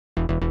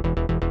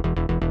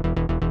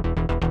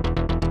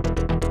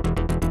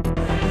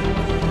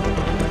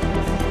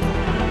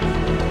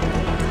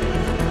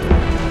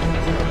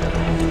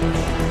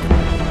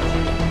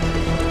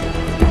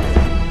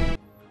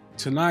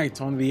Tonight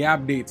on the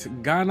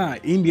update, Ghana,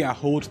 India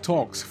hold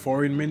talks.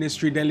 Foreign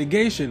Ministry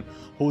delegation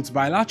holds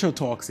bilateral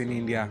talks in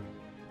India.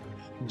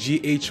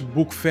 GH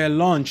Book Fair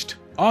launched.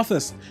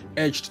 Authors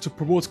urged to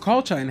promote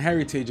culture and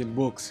heritage in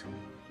books.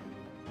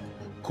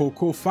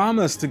 Cocoa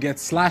farmers to get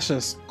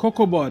slashes.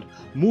 COCOBOD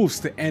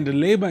moves to end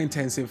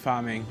labor-intensive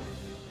farming.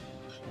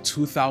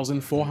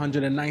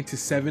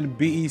 2,497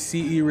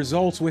 BECE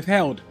results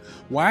withheld.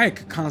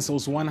 WAEC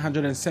cancels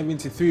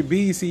 173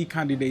 BECE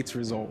candidates'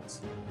 results.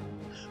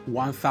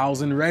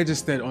 1,000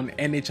 registered on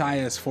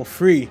NHIS for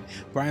free.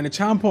 Brian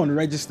Champon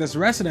registers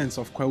residents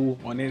of Kwewu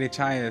on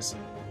NHIS.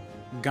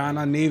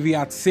 Ghana Navy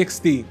at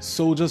 60.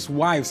 Soldiers'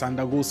 wives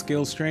undergo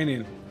skills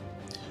training.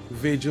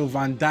 Virgil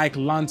van Dijk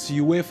lands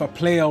UEFA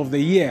Player of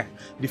the Year.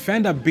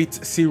 Defender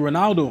beats C.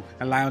 Ronaldo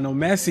and Lionel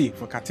Messi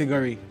for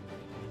category.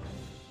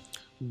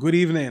 Good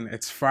evening,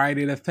 it's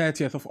Friday the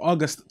 30th of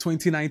August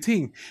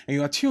 2019 and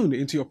you are tuned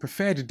into your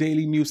preferred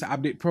daily news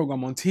update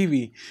program on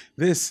TV.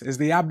 This is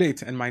The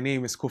Update and my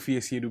name is Kofi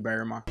Esiedu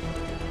Berima.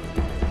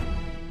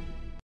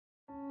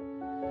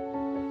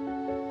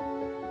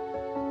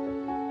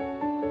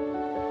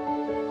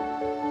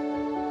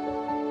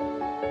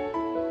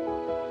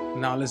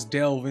 Now let's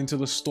delve into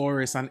the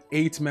stories. An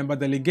 8-member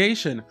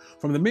delegation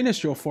from the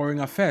Ministry of Foreign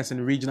Affairs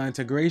and Regional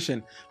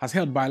Integration has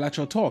held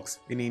bilateral talks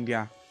in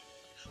India.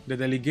 The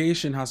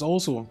delegation has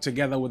also,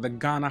 together with the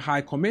Ghana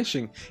High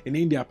Commission in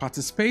India,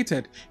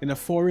 participated in a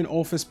Foreign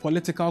Office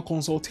political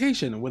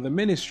consultation with the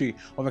Ministry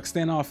of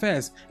External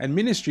Affairs and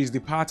Ministries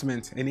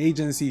Department and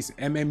Agencies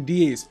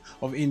MMDAs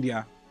of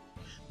India.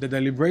 The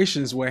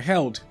deliberations were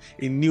held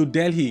in New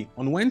Delhi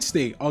on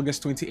Wednesday,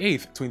 August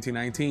 28,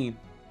 2019.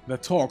 The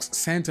talks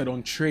centered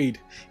on trade,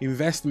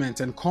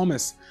 investment and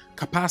commerce,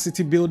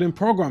 capacity building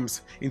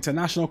programs,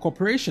 international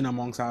cooperation,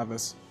 amongst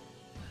others.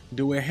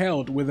 They were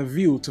held with a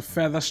view to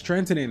further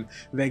strengthening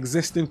the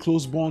existing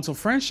close bonds of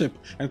friendship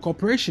and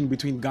cooperation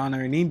between Ghana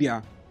and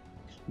India.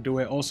 They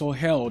were also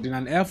held in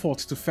an effort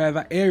to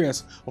further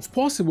areas of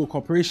possible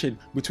cooperation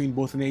between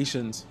both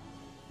nations.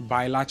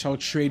 Bilateral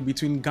trade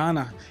between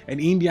Ghana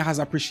and India has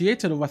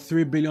appreciated over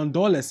 $3 billion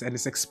and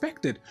is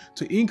expected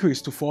to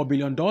increase to $4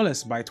 billion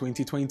by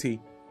 2020.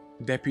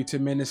 Deputy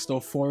Minister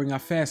of Foreign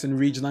Affairs and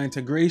Regional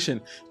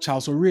Integration,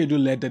 Charles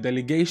Oredu, led the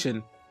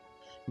delegation.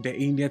 The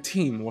India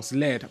team was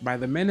led by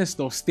the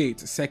Minister of State,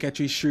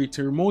 Secretary Shri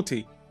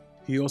Tirumurti.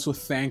 He also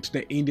thanked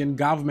the Indian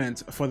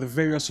government for the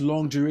various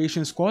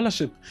long-duration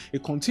scholarship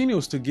it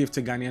continues to give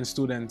to Ghanaian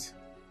students.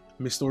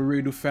 Mr.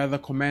 Oredu further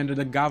commended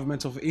the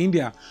government of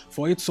India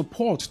for its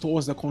support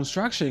towards the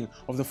construction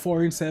of the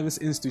Foreign Service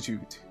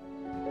Institute.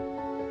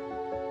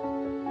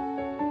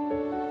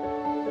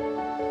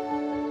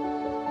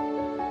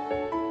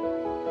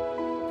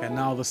 And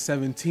now the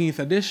 17th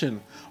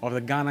edition of the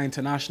Ghana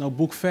International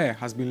Book Fair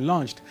has been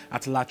launched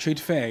at La Trade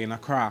Fair in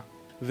Accra.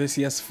 This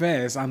year's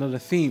fair is under the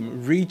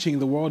theme Reaching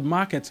the World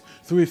Market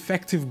Through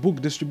Effective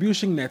Book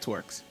Distribution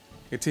Networks.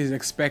 It is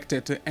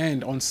expected to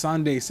end on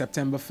Sunday,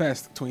 September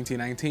 1st,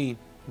 2019.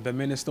 The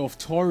Minister of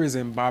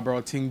Tourism,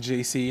 Barbara Ting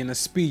JC, in a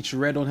speech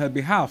read on her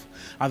behalf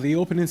at the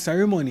opening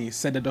ceremony,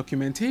 said the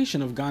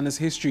documentation of Ghana's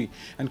history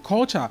and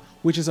culture,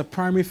 which is a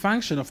primary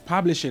function of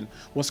publishing,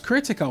 was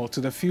critical to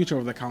the future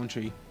of the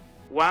country.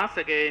 Once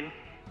again,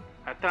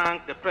 I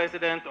thank the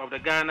President of the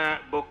Ghana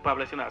Book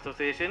Publishing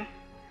Association,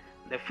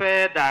 the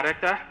fair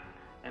director,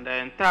 and the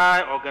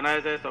entire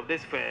organizers of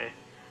this fair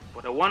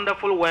for the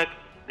wonderful work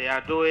they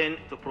are doing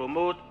to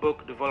promote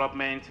book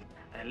development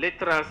and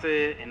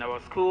literacy in our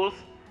schools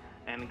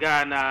and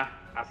Ghana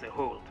as a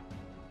whole.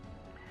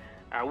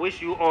 I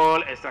wish you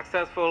all a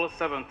successful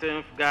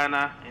 17th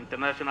Ghana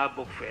International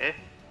Book Fair,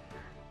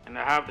 and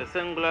I have the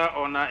singular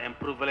honor and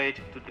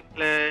privilege to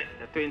declare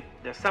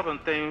the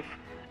 17th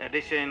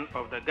edition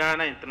of the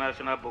Ghana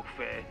International Book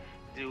Fair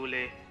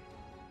duly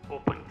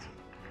opened.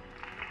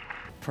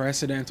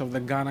 President of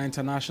the Ghana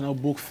International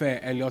Book Fair,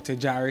 Elliot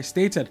Ejari,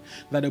 stated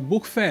that the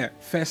book fair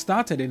first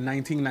started in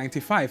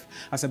 1995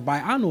 as a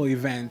biannual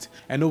event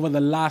and over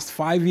the last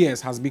 5 years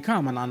has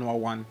become an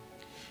annual one.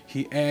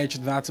 He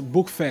urged that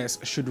book fairs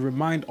should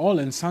remind all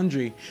and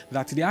sundry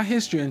that their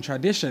history and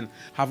tradition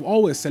have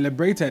always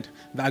celebrated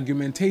the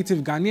argumentative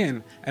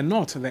Ghanaian and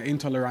not the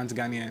intolerant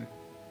Ghanaian.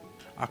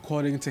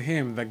 According to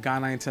him, the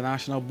Ghana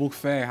International Book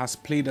Fair has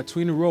played a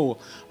twin role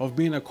of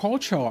being a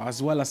cultural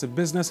as well as a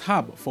business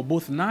hub for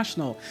both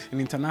national and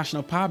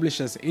international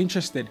publishers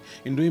interested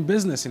in doing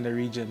business in the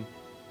region.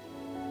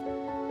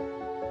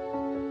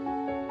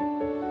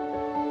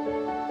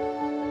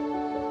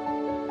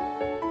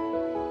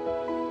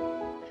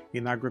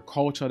 In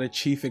agriculture, the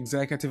Chief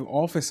Executive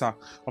Officer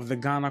of the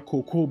Ghana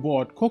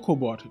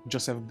COCOBOD,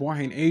 Joseph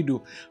Boahin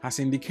Edu, has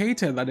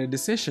indicated that the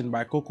decision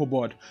by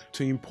COCOBOD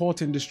to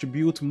import and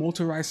distribute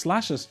motorized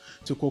slashes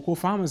to cocoa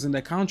farmers in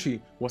the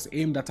country was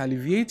aimed at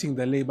alleviating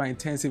the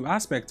labor-intensive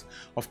aspect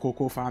of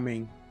cocoa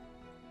farming.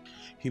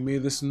 He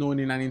made this known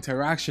in an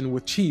interaction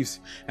with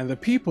chiefs and the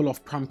people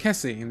of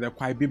Pramkese in the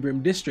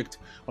Kwaibibrim district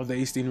of the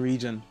Eastern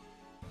region.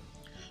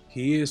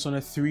 He is on a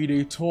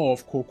 3-day tour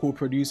of cocoa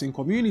producing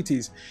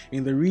communities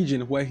in the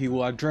region where he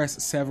will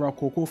address several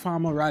cocoa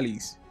farmer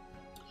rallies.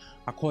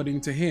 According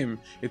to him,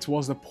 it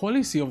was the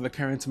policy of the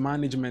current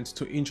management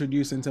to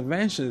introduce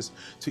interventions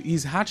to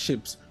ease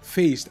hardships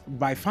faced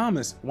by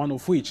farmers, one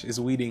of which is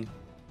weeding.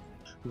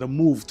 The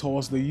move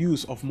towards the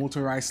use of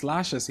motorized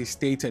slashers, he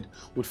stated,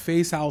 would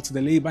phase out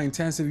the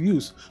labor-intensive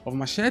use of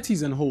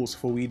machetes and hoes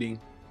for weeding.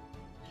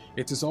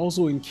 It is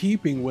also in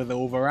keeping with the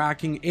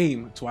overarching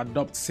aim to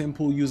adopt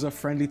simple,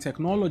 user-friendly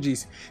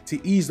technologies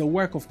to ease the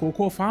work of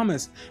cocoa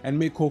farmers and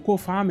make cocoa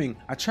farming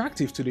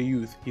attractive to the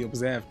youth, he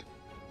observed.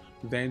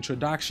 The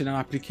introduction and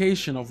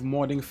application of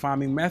modern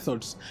farming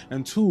methods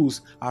and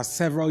tools are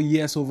several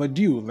years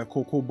overdue, the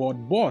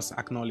COCOBOD boss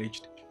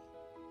acknowledged.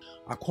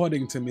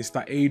 According to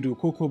Mr. Adu,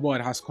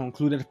 COCOBOD has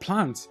concluded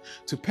plans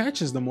to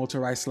purchase the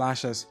motorized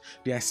slashers.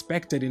 They are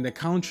expected in the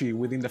country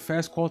within the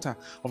first quarter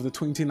of the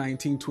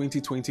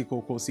 2019-2020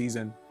 cocoa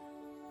season.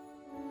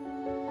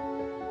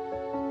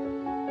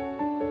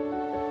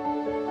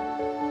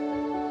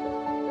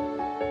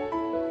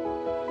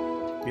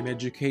 In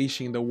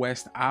education, the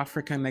West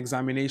African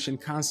Examination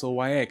Council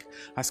 (WAEC)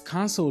 has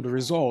cancelled the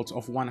results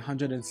of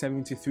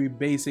 173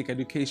 Basic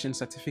Education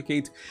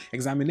Certificate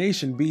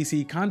Examination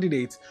 (BCE)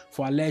 candidates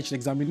for alleged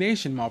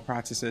examination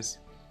malpractices.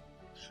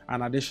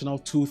 An additional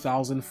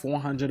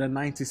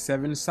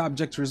 2,497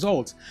 subject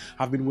results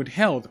have been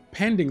withheld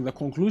pending the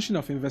conclusion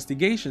of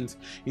investigations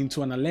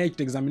into an alleged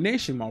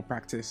examination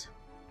malpractice.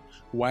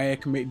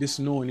 WAEC made this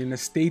known in a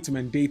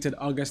statement dated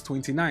August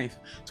 29,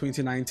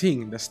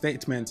 2019. The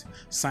statement,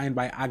 signed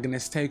by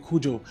Agnes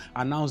Kujo,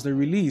 announced the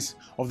release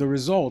of the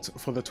results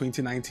for the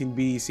 2019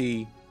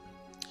 BECE.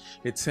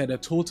 It said a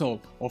total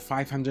of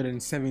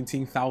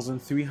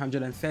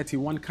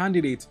 517,331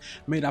 candidates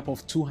made up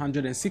of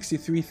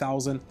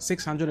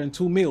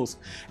 263,602 males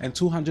and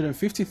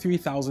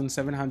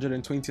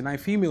 253,729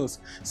 females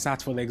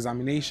sat for the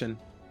examination.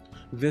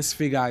 This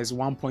figure is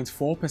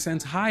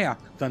 1.4% higher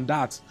than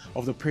that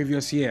of the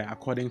previous year,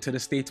 according to the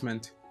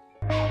statement.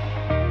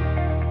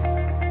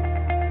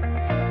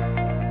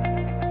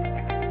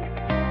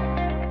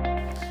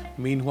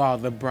 Meanwhile,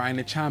 the Brian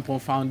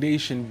Achampong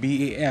Foundation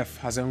 (BAF)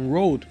 has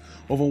enrolled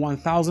over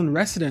 1,000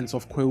 residents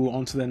of Kwewu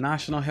onto the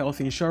National Health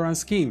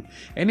Insurance Scheme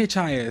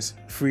 (NHIS)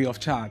 free of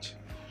charge.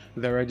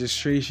 The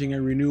registration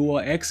and renewal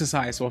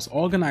exercise was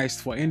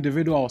organized for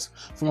individuals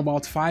from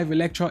about 5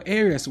 electoral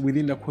areas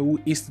within the Kwewu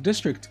East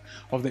District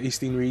of the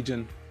Eastern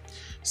Region.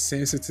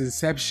 Since its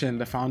inception,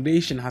 the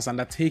foundation has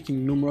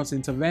undertaken numerous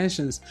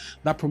interventions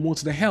that promote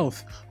the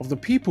health of the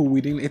people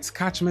within its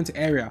catchment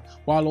area,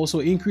 while also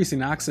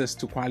increasing access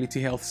to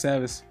quality health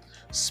service.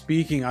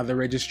 Speaking at the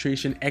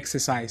registration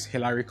exercise,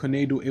 Hilary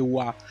Konedu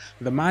Ewa,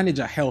 the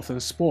manager health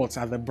and sports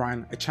at the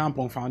Brian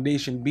Achampong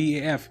Foundation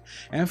 (BAF),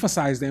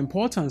 emphasized the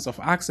importance of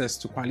access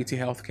to quality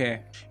healthcare.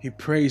 He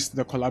praised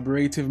the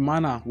collaborative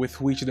manner with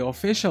which the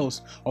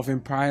officials of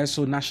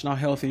Impriaso National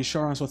Health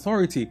Insurance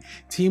Authority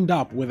teamed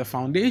up with the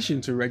foundation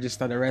to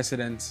register the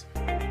residents.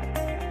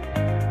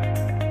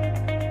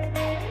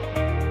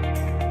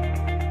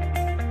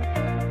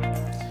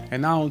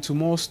 And now on to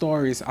more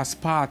stories. As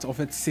part of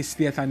its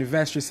 60th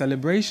anniversary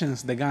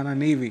celebrations, the Ghana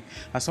Navy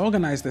has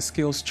organized a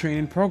skills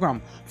training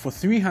program for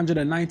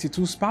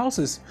 392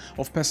 spouses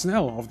of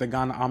personnel of the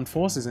Ghana Armed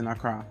Forces in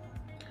Accra.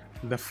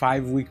 The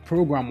 5-week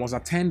program was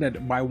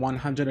attended by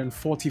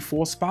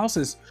 144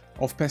 spouses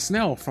of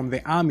personnel from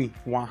the Army,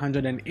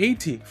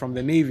 180 from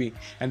the Navy,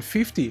 and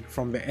 50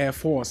 from the Air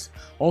Force.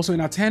 Also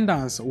in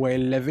attendance were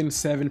 11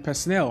 serving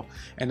personnel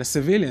and a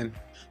civilian.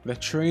 The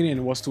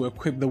training was to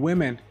equip the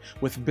women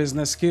with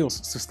business skills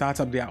to start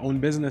up their own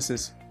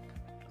businesses.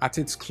 At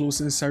its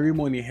closing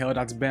ceremony held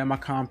at Burma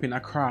Camp in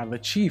Accra, the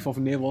Chief of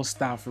Naval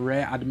Staff,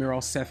 Rear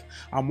Admiral Seth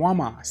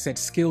Amwama, said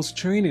skills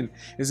training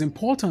is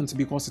important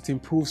because it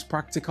improves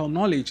practical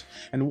knowledge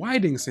and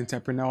widens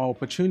entrepreneurial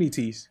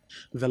opportunities.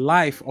 The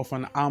life of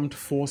an armed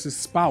forces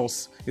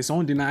spouse is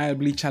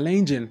undeniably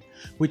challenging,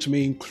 which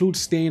may include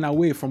staying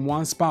away from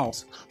one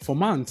spouse for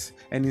months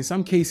and in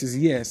some cases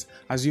years,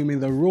 assuming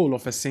the role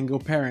of a single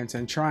parent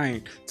and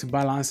trying to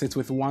balance it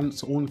with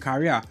one's own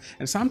career,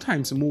 and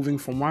sometimes moving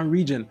from one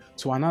region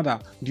to another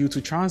due to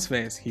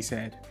transfers, he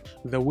said.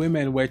 The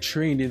women were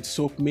trained in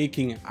soap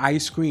making,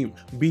 ice cream,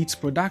 beads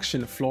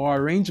production, floral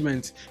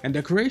arrangement, and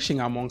decoration,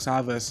 amongst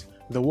others.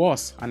 There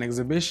was an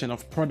exhibition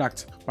of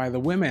products by the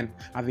women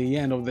at the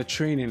end of the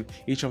training,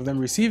 each of them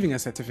receiving a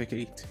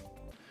certificate.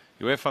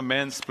 UEFA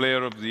Men's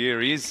Player of the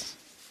Year is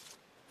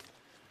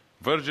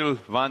Virgil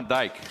van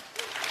Dijk.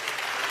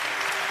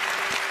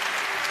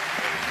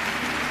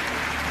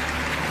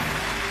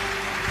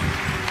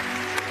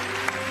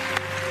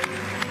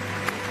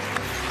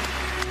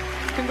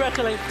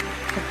 Congratulations.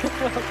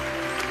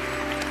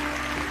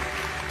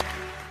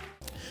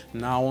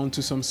 Now on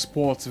to some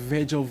sports.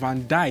 Virgil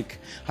van Dijk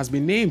has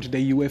been named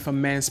the UEFA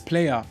Men's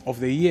Player of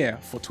the Year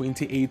for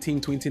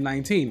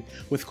 2018-2019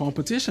 with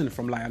competition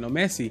from Lionel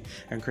Messi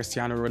and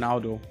Cristiano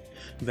Ronaldo.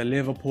 The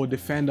Liverpool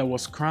defender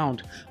was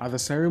crowned at the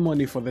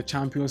ceremony for the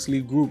Champions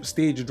League group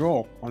stage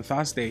draw on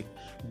Thursday.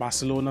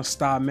 Barcelona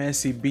star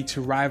Messi beat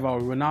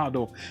rival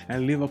Ronaldo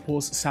and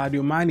Liverpool's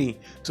Sadio Mane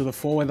to the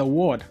forward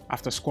award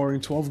after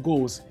scoring 12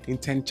 goals in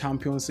 10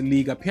 Champions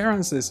League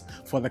appearances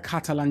for the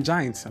Catalan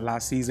Giants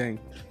last season.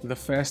 The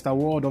first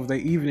award of the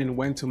evening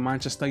went to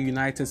Manchester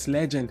United's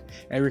legend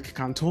Eric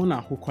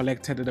Cantona, who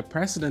collected the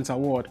President's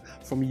Award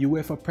from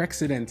UEFA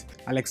President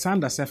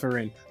Alexander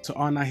Seferin to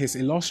honor his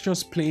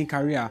illustrious playing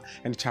career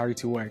and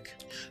charity work.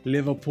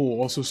 Liverpool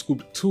also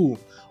scooped 2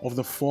 of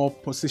the 4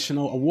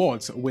 positional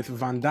awards, with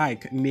Van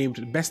Dijk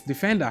named Best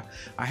Defender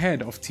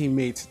ahead of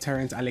teammate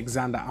Trent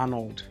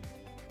Alexander-Arnold.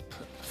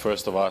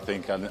 First of all, I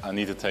think I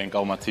need to thank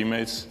all my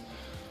teammates.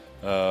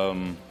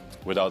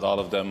 Without all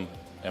of them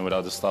and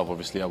without the staff,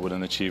 obviously I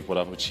wouldn't achieve what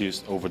I've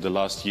achieved over the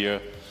last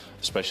year,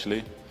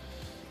 especially.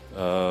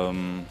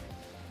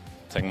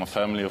 Thank my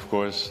family, of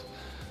course.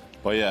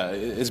 But yeah,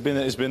 it's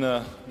been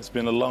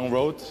a long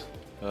road,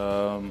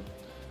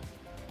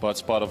 but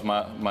it's part of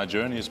my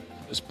journey.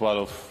 It's part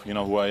of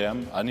who I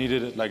am. I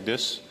needed it like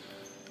this.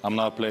 I'm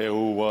not a player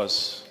who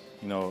was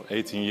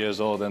 18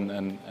 years old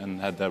and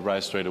had that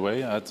rise straight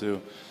away. I had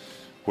to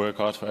work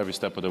hard for every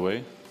step of the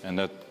way,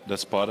 and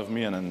that's part of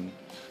me, and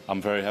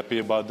I'm very happy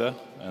about that.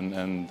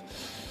 And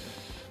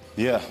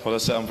yeah, what I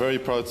said, I'm very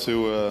proud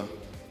to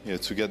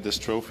get this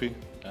trophy,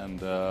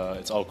 and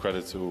it's all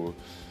credit to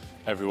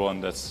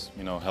everyone that's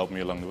helped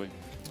me along the way.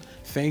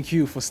 Thank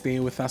you for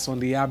staying with us on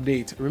the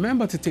update.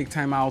 Remember to take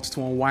time out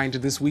to unwind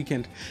this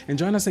weekend and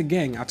join us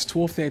again at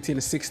 12:30 and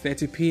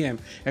 6:30 p.m.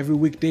 every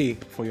weekday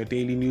for your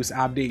daily news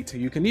update.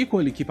 You can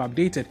equally keep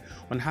updated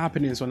on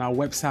happenings on our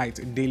website,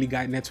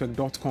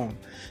 dailyguidenetwork.com.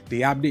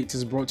 The update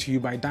is brought to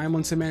you by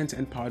Diamond Cement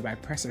and powered by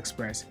Press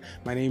Express.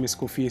 My name is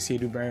Kofi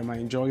Esiedu Berima.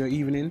 Enjoy your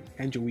evening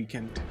and your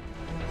weekend.